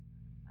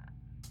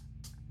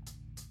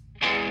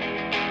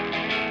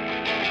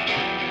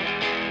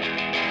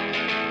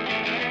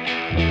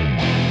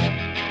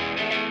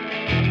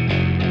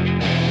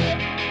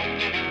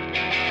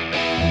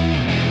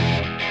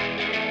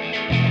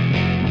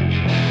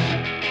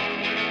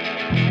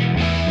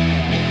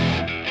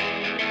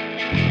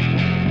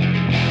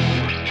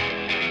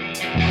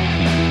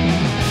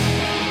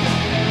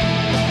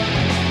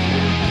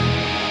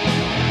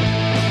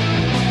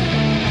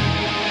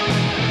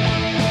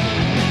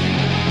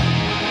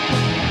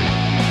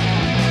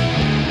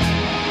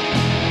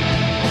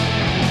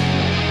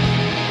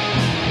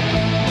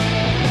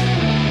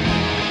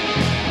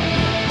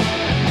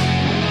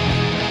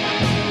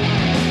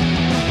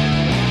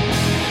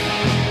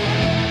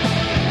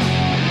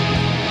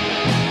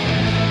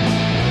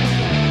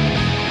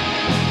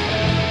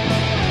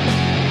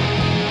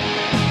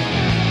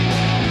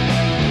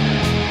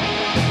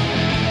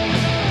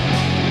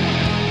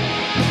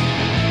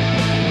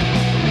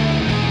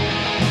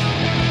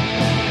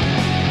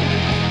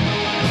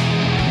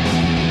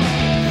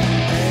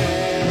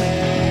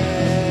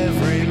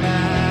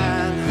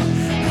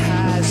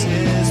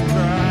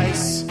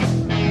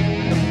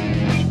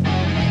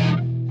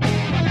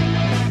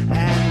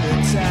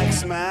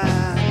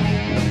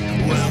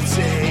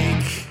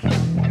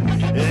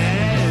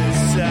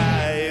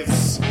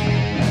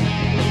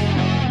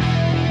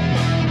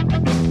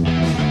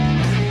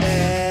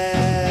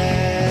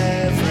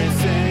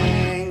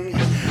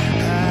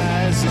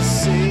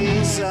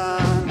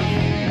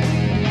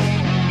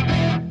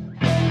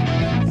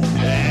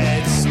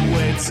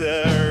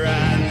winter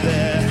and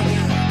the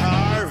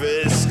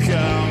harvest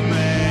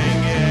coming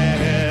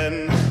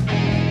in.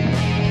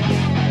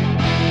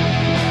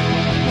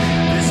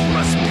 This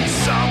must be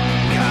some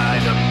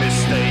kind of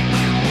mistake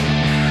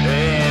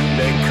in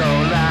the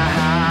cola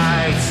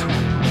heights.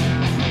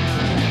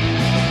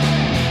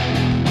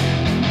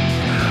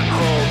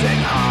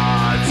 Holding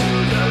hard to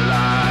the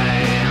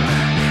line,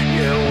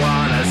 you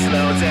wanna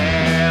slow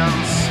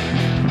dance.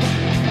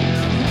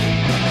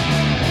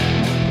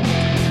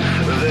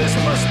 This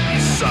must be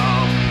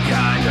some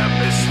kind of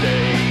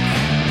mistake.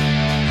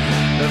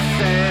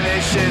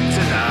 Finish it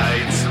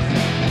tonight.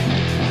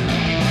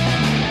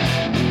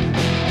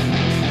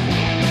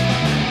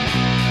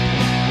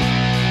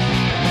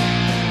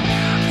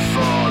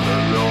 For the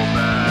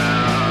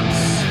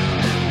romance.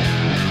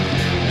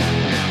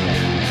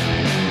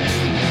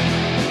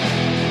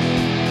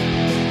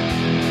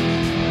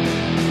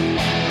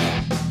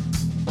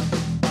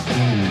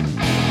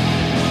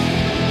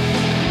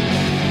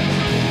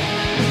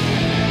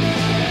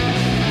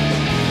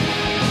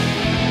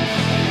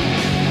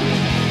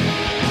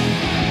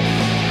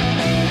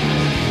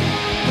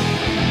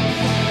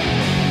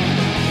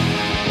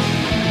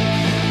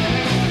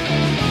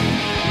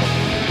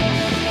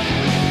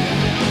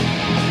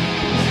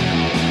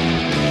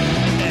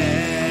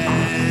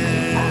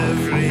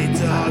 Every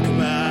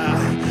dogma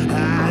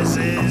has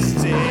its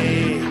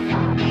day,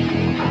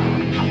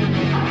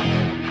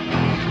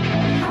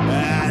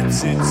 and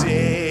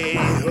today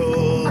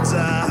holds a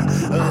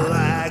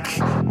lack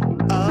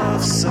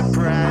of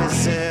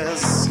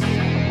surprises.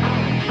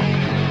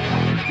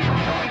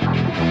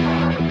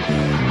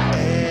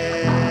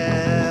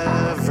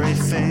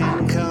 Everything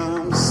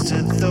comes to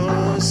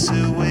those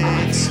who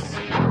wait.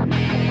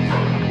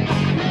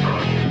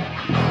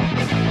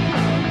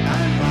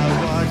 And my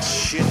watch,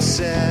 it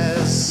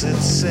says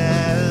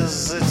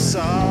it's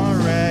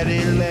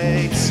already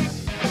late.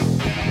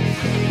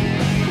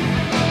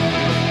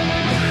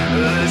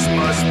 This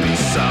must be